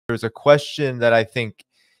There's a question that I think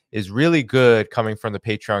is really good coming from the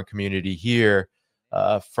Patreon community here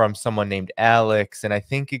from someone named Alex. And I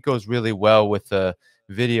think it goes really well with the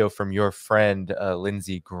video from your friend,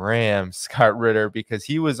 Lindsey Graham, Scott Ritter, because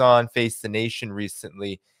he was on Face the Nation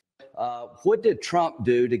recently. What did Trump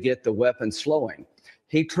do to get the weapons flowing?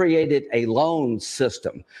 He created a loan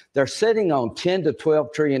system. They're sitting on $10 to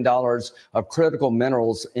 $12 trillion of critical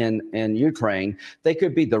minerals in Ukraine. They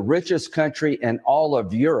could be the richest country in all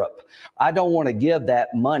of Europe. I don't want to give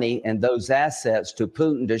that money and those assets to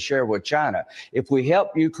Putin to share with China. If we help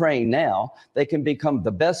Ukraine now, they can become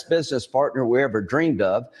the best business partner we ever dreamed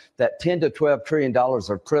of. That $10 to $12 trillion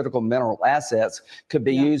of critical mineral assets could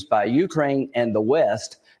be used by Ukraine and the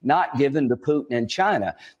West, not given to Putin and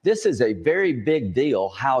China. This is a very big deal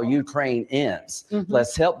how Ukraine ends.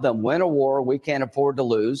 Let's help them win a war we can't afford to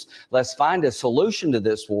lose. Let's find a solution to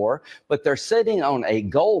this war. But they're sitting on a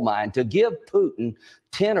gold mine to give Putin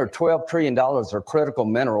 $10 or $12 trillion of critical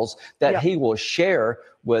minerals that he will share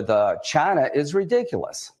with China is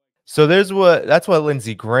ridiculous. So that's what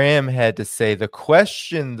Lindsey Graham had to say. The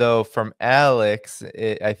question, though, from Alex,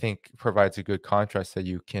 I think provides a good contrast that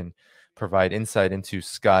you can provide insight into,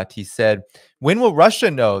 Scott. He said, when will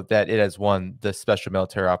Russia know that it has won the special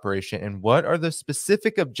military operation, and what are the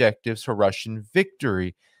specific objectives for Russian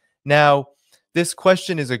victory? Now, this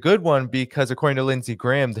question is a good one because according to Lindsey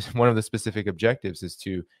Graham, one of the specific objectives is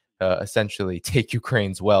to essentially take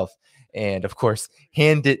Ukraine's wealth and, of course,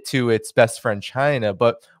 hand it to its best friend, China.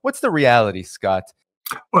 But what's the reality, Scott?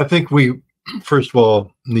 Well, I think we, first of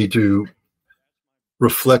all, need to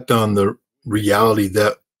reflect on the reality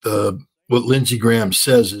that what Lindsey Graham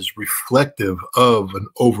says is reflective of an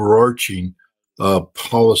overarching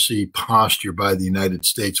policy posture by the United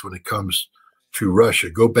States when it comes to Russia.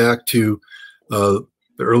 Go back to the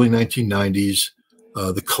early 1990s,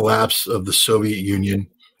 the collapse of the Soviet Union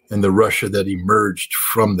and the Russia that emerged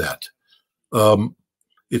from that.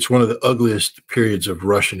 It's one of the ugliest periods of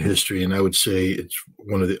Russian history, and I would say it's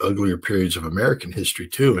one of the uglier periods of American history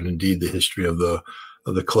too, and indeed the history of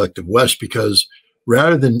the collective West, because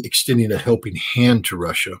rather than extending a helping hand to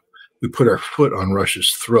Russia, we put our foot on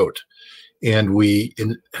Russia's throat, and we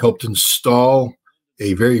helped install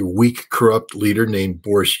a very weak, corrupt leader named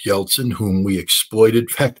Boris Yeltsin, whom we exploited. In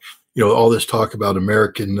fact, all this talk about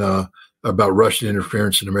about Russian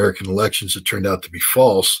interference in American elections that turned out to be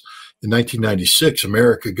false. In 1996,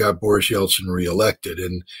 America got Boris Yeltsin reelected,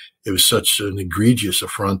 and it was such an egregious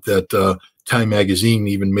affront that Time magazine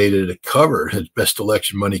even made it a cover, its best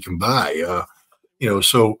election money can buy.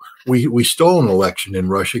 So we stole an election in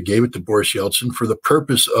Russia, gave it to Boris Yeltsin for the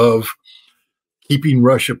purpose of keeping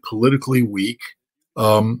Russia politically weak,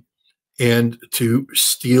 and to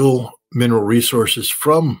steal mineral resources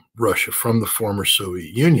from Russia, from the former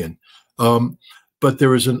Soviet Union. But there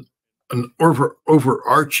was an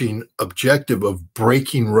overarching objective of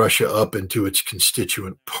breaking Russia up into its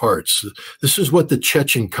constituent parts. This is what the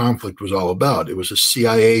Chechen conflict was all about. It was a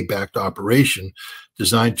CIA-backed operation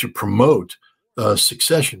designed to promote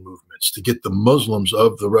succession movements, to get the Muslims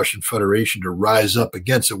of the Russian Federation to rise up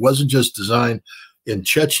against. It wasn't just designed in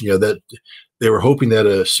Chechnya, that they were hoping that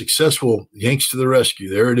a successful Yanks to the rescue,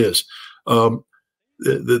 there it is, that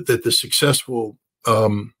the successful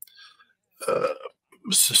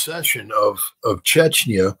secession of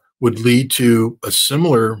Chechnya would lead to a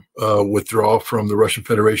similar withdrawal from the Russian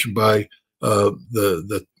Federation by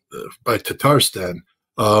by Tatarstan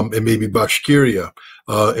and maybe Bashkiria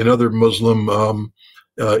and other Muslim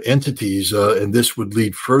entities, and this would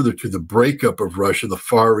lead further to the breakup of Russia, the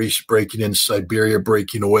Far East breaking in, Siberia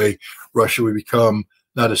breaking away. Russia would become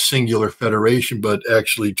not a singular federation, but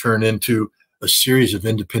actually turn into a series of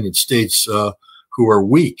independent states who are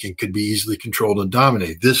weak and could be easily controlled and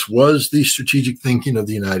dominated. This was the strategic thinking of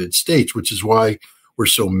the United States, which is why we're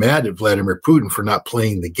so mad at Vladimir Putin for not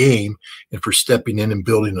playing the game and for stepping in and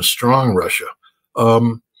building a strong Russia.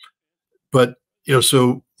 But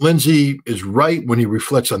so Lindsey is right when he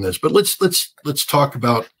reflects on this. But let's talk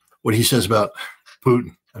about what he says about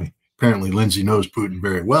Putin. I mean, apparently Lindsey knows Putin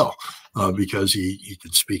very well because he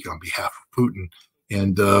can speak on behalf of Putin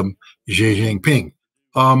and Xi Jinping.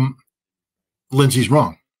 Lindsey's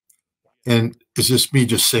wrong. And is this me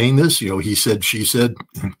just saying this? He said, she said.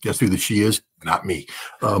 Guess who the she is? Not me.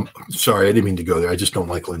 Sorry, I didn't mean to go there. I just don't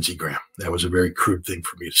like Lindsey Graham. That was a very crude thing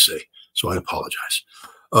for me to say, so I apologize.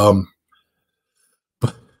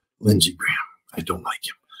 But Lindsey Graham, I don't like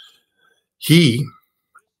him. He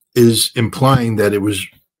is implying that it was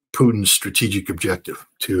Putin's strategic objective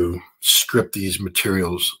to strip these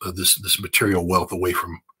materials, this material wealth away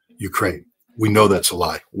from Ukraine. We know that's a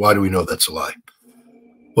lie. Why do we know that's a lie?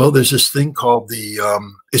 Well, there's this thing called the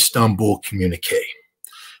Istanbul Communique.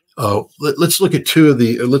 Let's look at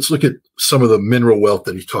let's look at some of the mineral wealth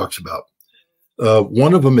that he talks about.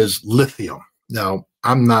 One of them is lithium. Now,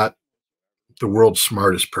 I'm not the world's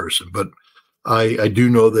smartest person, but I do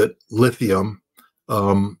know that lithium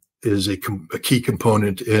is a key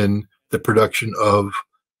component in the production of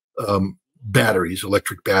batteries,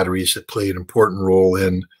 electric batteries that play an important role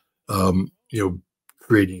in,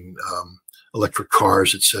 creating electric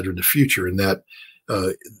cars, et cetera, in the future. And that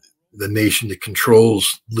the nation that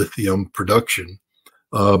controls lithium production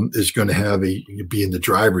is going to be in the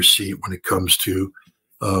driver's seat when it comes to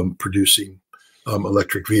producing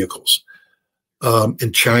electric vehicles.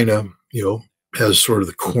 And China, has sort of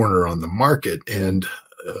the corner on the market. And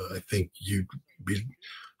I think you'd be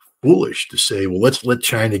foolish to say, well, let's let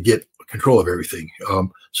China get control of everything.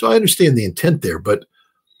 So I understand the intent there, but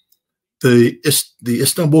the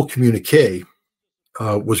Istanbul Communique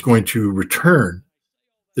was going to return.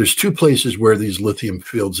 There's two places where these lithium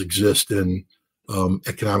fields exist in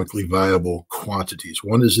economically viable quantities.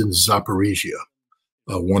 One is in Zaporizhia,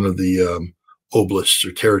 one of the oblasts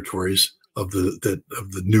or territories of the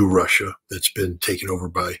new Russia that's been taken over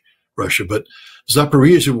by Russia. But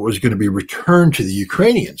Zaporizhia was going to be returned to the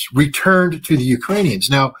Ukrainians.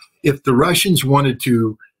 Now, if the Russians wanted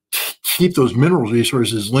to keep those mineral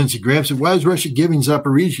resources, Lindsey Graham said, why is Russia giving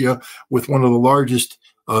Zaporizhia, with one of the largest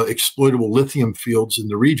exploitable lithium fields in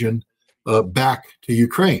the region, back to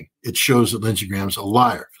Ukraine? It shows that Lindsey Graham's a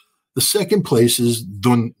liar. The second place is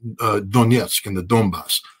Donetsk and the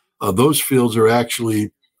Donbass. Those fields are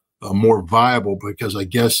actually more viable because I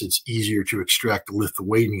guess it's easier to extract the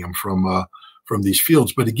lithium from these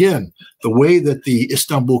fields. But again, the way that the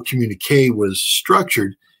Istanbul Communique was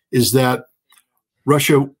structured is that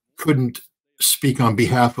Russia couldn't speak on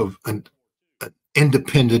behalf of an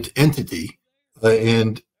independent entity,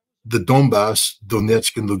 and the Donbass,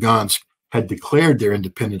 Donetsk and Lugansk, had declared their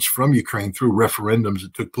independence from Ukraine through referendums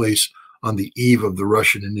that took place on the eve of the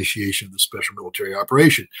Russian initiation of the special military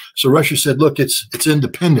operation. So Russia said, look, it's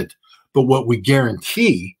independent, but what we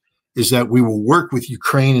guarantee is that we will work with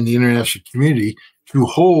Ukraine and the international community to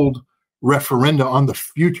hold referenda on the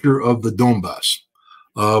future of the Donbass.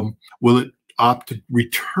 Will it opt to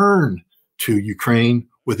return to Ukraine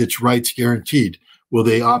with its rights guaranteed? Will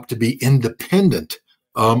they opt to be independent,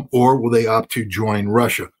 or will they opt to join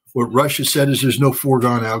Russia? What Russia said is there's no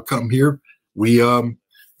foregone outcome here. We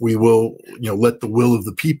will, let the will of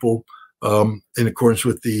the people, in accordance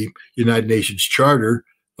with the United Nations Charter,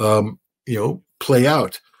 play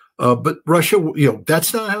out. But Russia,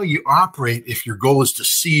 that's not how you operate if your goal is to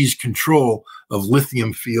seize control of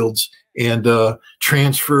lithium fields and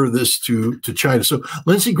transfer this to China. So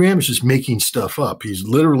Lindsey Graham is just making stuff up. He's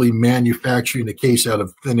literally manufacturing a case out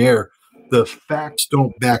of thin air. The facts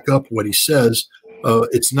don't back up what he says.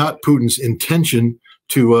 It's not Putin's intention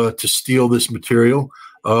to steal this material.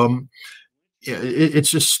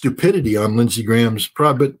 It's just stupidity on Lindsey Graham's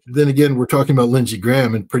part. But then again, we're talking about Lindsey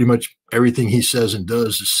Graham, and pretty much everything he says and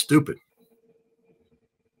does is stupid.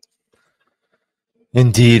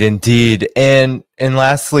 Indeed, indeed. And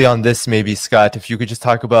lastly on this, maybe, Scott, if you could just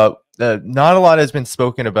talk about, not a lot has been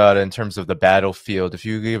spoken about in terms of the battlefield. If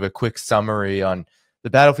you could give a quick summary on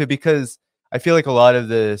the battlefield, because I feel like a lot of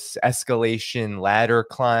this escalation ladder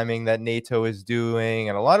climbing that NATO is doing,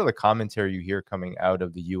 and a lot of the commentary you hear coming out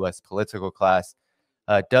of the U.S. political class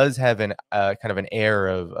does have an kind of an air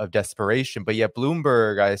of desperation. But yet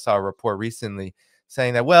Bloomberg, I saw a report recently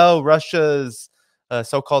saying that, well, Russia's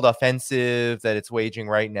so-called offensive that it's waging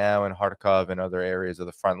right now in Kharkov and other areas of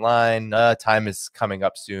the front line, time is coming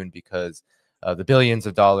up soon because the billions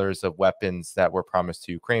of dollars of weapons that were promised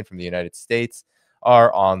to Ukraine from the United States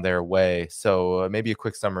are on their way. So maybe a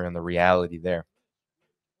quick summary on the reality there.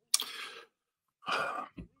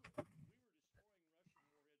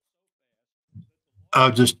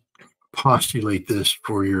 I'll just postulate this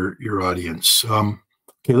for your audience. Okay,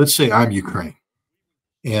 let's say I'm Ukraine,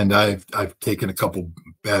 and I've taken a couple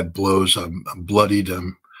bad blows. I'm bloodied,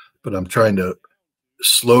 but I'm trying to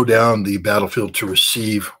slow down the battlefield to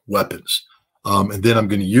receive weapons, and then I'm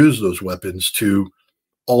going to use those weapons to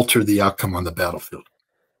alter the outcome on the battlefield.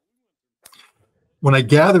 When I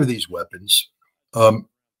gather these weapons,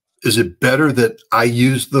 is it better that I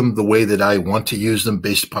use them the way that I want to use them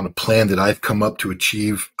based upon a plan that I've come up to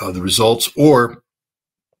achieve the results? Or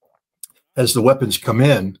as the weapons come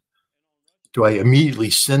in, do I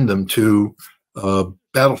immediately send them to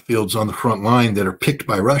battlefields on the front line that are picked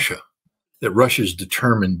by Russia, that Russia's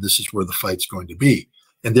determined this is where the fight's going to be?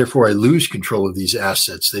 and therefore I lose control of these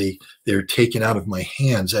assets. They're taken out of my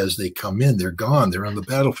hands as they come in. They're gone. They're on the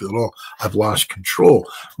battlefield. Oh, I've lost control.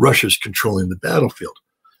 Russia's controlling the battlefield.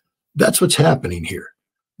 That's what's happening here.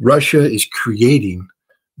 Russia is creating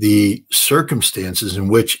the circumstances in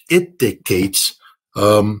which it dictates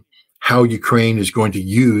how Ukraine is going to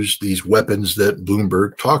use these weapons that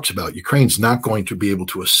Bloomberg talks about. Ukraine's not going to be able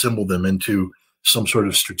to assemble them into some sort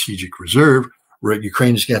of strategic reserve, where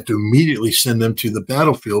Ukraine is going to have to immediately send them to the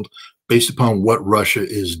battlefield based upon what Russia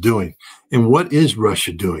is doing. And what is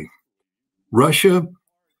Russia doing? Russia,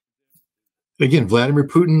 again, Vladimir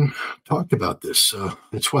Putin talked about this.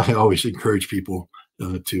 That's why I always encourage people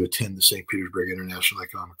to attend the St. Petersburg International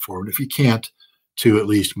Economic Forum. If you can't, to at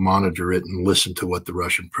least monitor it and listen to what the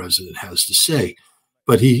Russian president has to say.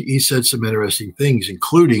 But he said some interesting things,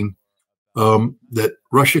 including that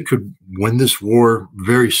Russia could win this war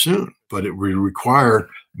very soon, but it would require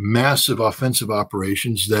massive offensive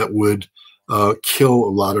operations that would kill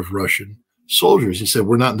a lot of Russian soldiers. He said,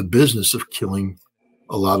 we're not in the business of killing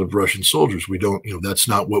a lot of Russian soldiers. We don't, that's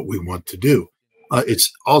not what we want to do.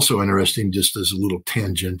 It's also interesting, just as a little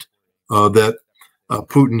tangent, that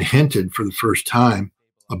Putin hinted for the first time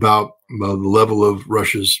about the level of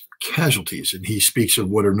Russia's casualties, and he speaks of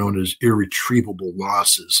what are known as irretrievable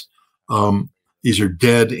losses. These are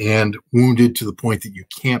dead and wounded to the point that you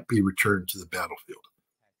can't be returned to the battlefield.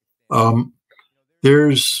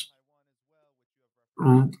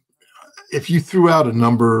 If you threw out a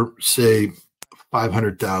number, say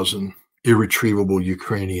 500,000 irretrievable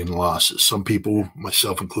Ukrainian losses, some people,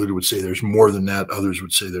 myself included, would say there's more than that. Others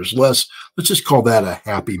would say there's less. Let's just call that a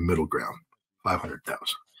happy middle ground,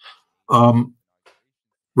 500,000.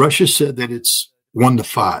 Russia said that it's 1 to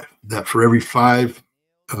 5, that for every 5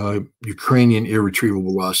 Ukrainian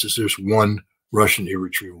irretrievable losses, there's 1 Russian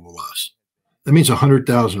irretrievable loss. That means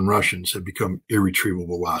 100,000 Russians have become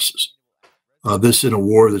irretrievable losses. This in a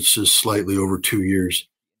war that's just slightly over 2 years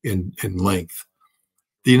in length.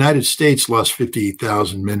 The United States lost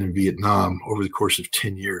 58,000 men in Vietnam over the course of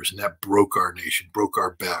 10 years, and that broke our nation, broke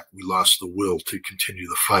our back. We lost the will to continue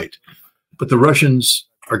the fight. But the Russians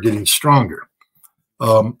are getting stronger.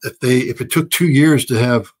 If it took 2 years to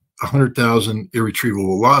have 100,000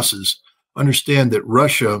 irretrievable losses, understand that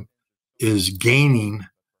Russia is gaining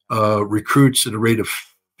recruits at a rate of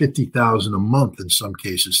 50,000 a month in some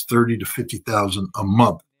cases. 30 to 50,000 a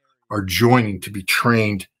month are joining to be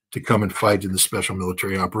trained to come and fight in the special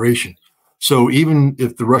military operation. So even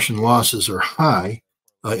if the Russian losses are high,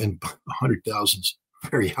 and 100,000 is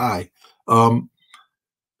very high,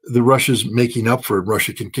 the Russia's making up for it.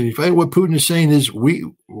 Russia can continue fighting. What Putin is saying is we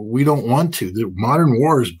don't want to. The modern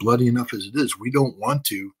war is bloody enough as it is. We don't want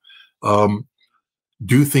to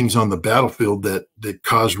do things on the battlefield that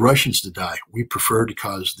cause Russians to die. We prefer to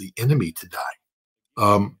cause the enemy to die.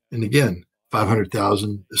 And again,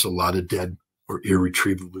 500,000 is a lot of dead or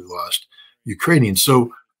irretrievably lost Ukrainians.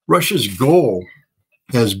 So Russia's goal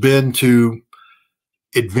has been to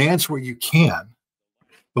advance where you can,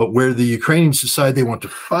 but where the Ukrainians decide they want to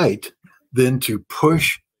fight, then to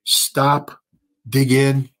push, stop, dig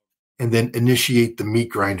in, and then initiate the meat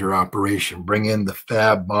grinder operation. Bring in the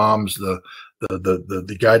fab bombs, the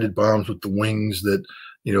guided bombs with the wings that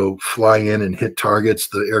fly in and hit targets.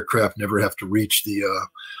 The aircraft never have to reach the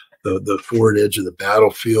forward edge of the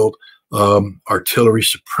battlefield. Artillery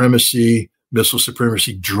supremacy, missile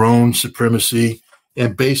supremacy, drone supremacy,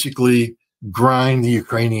 and basically grind the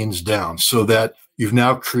Ukrainians down so that you've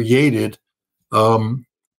now created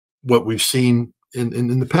what we've seen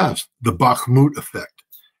in the past, the Bakhmut effect,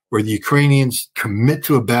 where the Ukrainians commit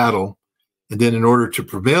to a battle, and then in order to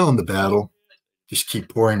prevail in the battle, just keep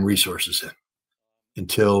pouring resources in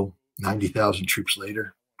until 90,000 troops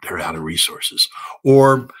later, they're out of resources.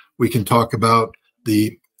 Or we can talk about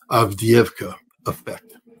the Avdiivka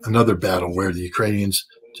effect, another battle where the Ukrainians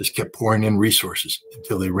just kept pouring in resources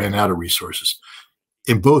until they ran out of resources.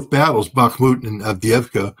 In both battles, Bakhmut and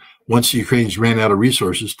Avdiivka, once the Ukrainians ran out of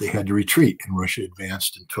resources, they had to retreat, and Russia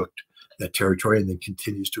advanced and took that territory and then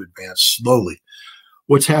continues to advance slowly.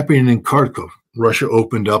 What's happening in Kharkov? Russia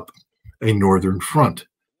opened up a northern front.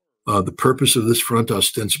 The purpose of this front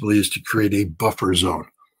ostensibly is to create a buffer zone.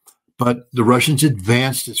 But the Russians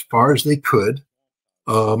advanced as far as they could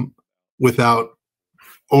without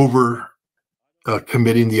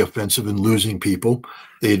committing the offensive and losing people.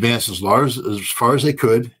 They advanced as far as they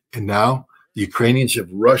could, and now the Ukrainians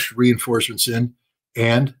have rushed reinforcements in,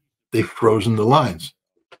 and they've frozen the lines.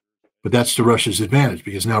 But that's to Russia's advantage,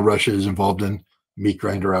 because now Russia is involved in meat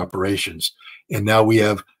grinder operations. And now we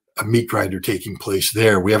have a meat grinder taking place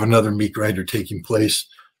there. We have another meat grinder taking place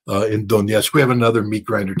in Donetsk. We have another meat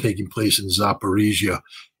grinder taking place in Zaporizhia.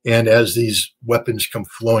 And as these weapons come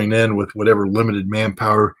flowing in with whatever limited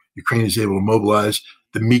manpower Ukraine is able to mobilize,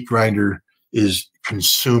 the meat grinder is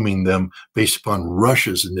consuming them based upon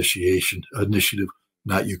Russia's initiative,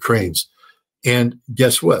 not Ukraine's. And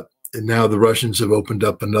guess what? And now the Russians have opened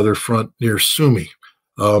up another front near Sumy.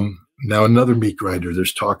 Now another meat grinder.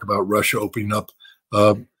 There's talk about Russia opening up,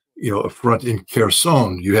 a front in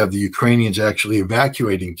Kherson. You have the Ukrainians actually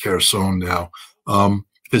evacuating Kherson now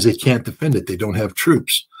because they can't defend it. They don't have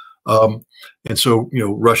troops. And so,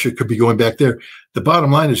 Russia could be going back there. The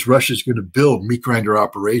bottom line is Russia's going to build meat grinder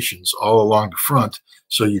operations all along the front.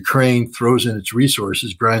 So Ukraine throws in its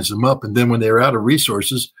resources, grinds them up. And then when they're out of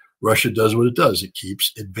resources, Russia does what it does. It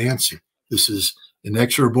keeps advancing. This is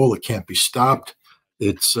inexorable. It can't be stopped.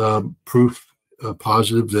 It's proof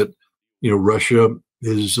positive that, Russia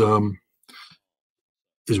is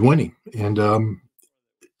winning. And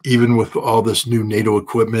even with all this new NATO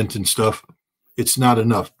equipment and stuff, it's not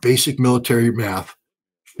enough. Basic military math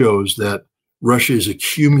shows that Russia is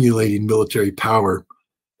accumulating military power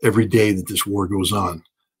every day that this war goes on.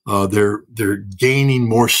 They're gaining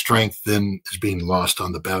more strength than is being lost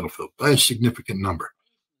on the battlefield by a significant number.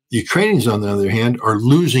 The Ukrainians, on the other hand, are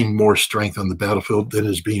losing more strength on the battlefield than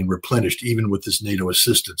is being replenished, even with this NATO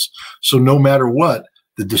assistance. So no matter what,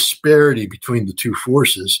 the disparity between the two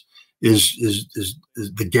forces is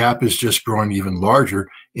the gap is just growing even larger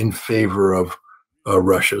in favor of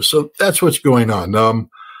Russia. So that's what's going on.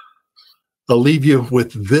 I'll leave you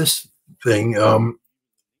with this thing.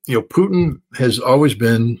 Putin has always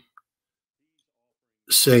been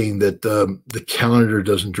saying that the calendar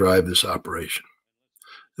doesn't drive this operation.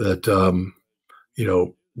 That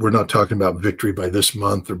we're not talking about victory by this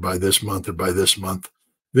month or by this month or by this month.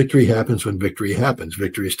 Victory happens when victory happens.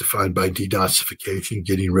 Victory is defined by denazification,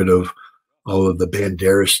 getting rid of all of the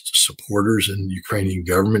Banderist supporters in the Ukrainian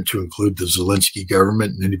government, to include the Zelensky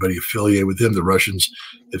government and anybody affiliated with him. The Russians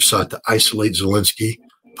have sought to isolate Zelensky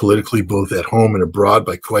politically, both at home and abroad,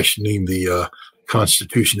 by questioning the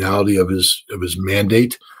constitutionality of his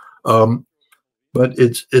mandate. But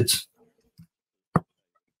it's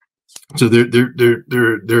so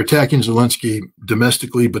they're attacking Zelensky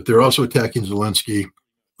domestically, but they're also attacking Zelensky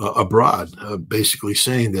abroad, basically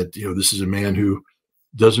saying that this is a man who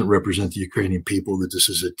doesn't represent the Ukrainian people, that this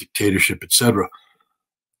is a dictatorship, etc.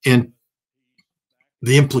 And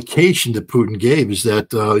the implication that Putin gave is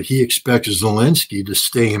that he expects Zelensky to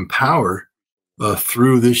stay in power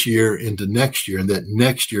through this year into next year, and that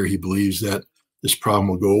next year he believes that this problem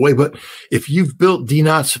will go away. But if you've built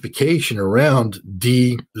denazification around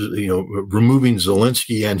removing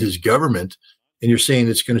Zelensky and his government, and you're saying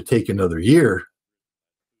it's going to take another year,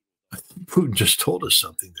 I think Putin just told us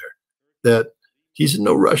something there, that he's in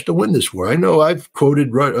no rush to win this war. I know I've quoted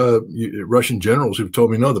Russian generals who've told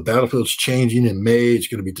me, no, the battlefield's changing in May, it's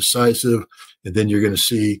going to be decisive, and then you're going to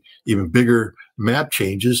see even bigger map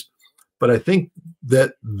changes. But I think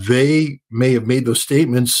that they may have made those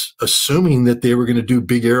statements assuming that they were going to do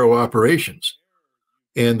big aero operations.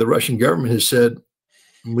 And the Russian government has said,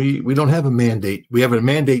 we don't have a mandate. We have a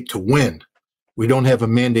mandate to win. We don't have a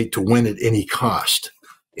mandate to win at any cost.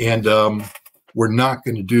 And we're not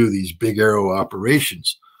going to do these big aero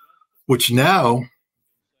operations, which now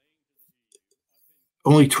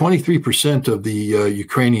only 23% of the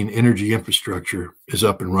Ukrainian energy infrastructure is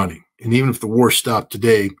up and running. And even if the war stopped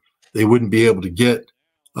today, they wouldn't be able to get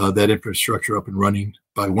that infrastructure up and running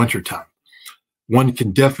by wintertime. One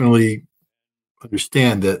can definitely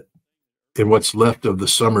understand that in what's left of the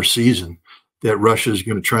summer season, that Russia is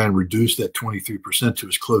going to try and reduce that 23% to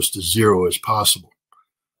as close to zero as possible,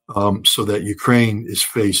 so that Ukraine is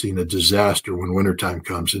facing a disaster when wintertime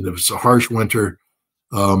comes. And if it's a harsh winter,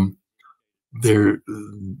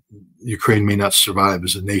 Ukraine may not survive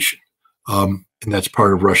as a nation. And that's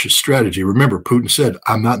part of Russia's strategy. Remember, Putin said,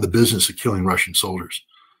 I'm not in the business of killing Russian soldiers.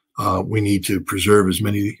 We need to preserve as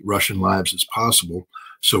many Russian lives as possible.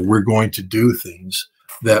 So we're going to do things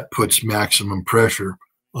that puts maximum pressure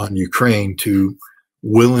on Ukraine to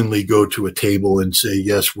willingly go to a table and say,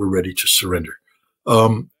 yes, we're ready to surrender.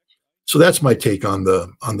 So that's my take on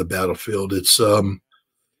the battlefield. It's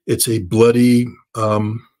a bloody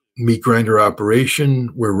meat grinder operation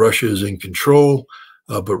where Russia is in control.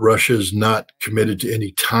 But Russia is not committed to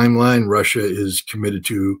any timeline. Russia is committed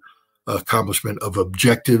to accomplishment of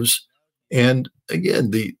objectives. And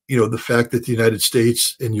again, the fact that the United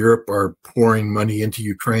States and Europe are pouring money into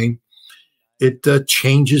Ukraine, it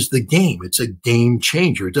changes the game. It's a game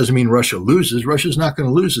changer. It doesn't mean Russia loses. Russia's not going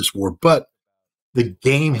to lose this war, but the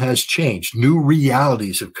game has changed. New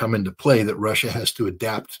realities have come into play that Russia has to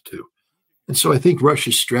adapt to. And so I think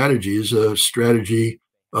Russia's strategy is a strategy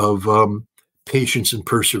of patience and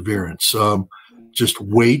perseverance. Just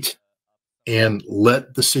wait and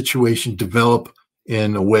let the situation develop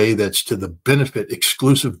in a way that's to the benefit,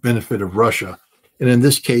 exclusive benefit of Russia. And in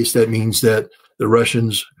this case, that means that the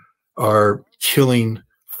Russians are killing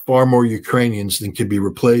far more Ukrainians than can be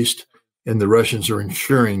replaced. And the Russians are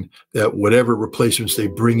ensuring that whatever replacements they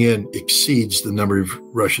bring in exceeds the number of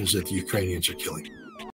Russians that the Ukrainians are killing.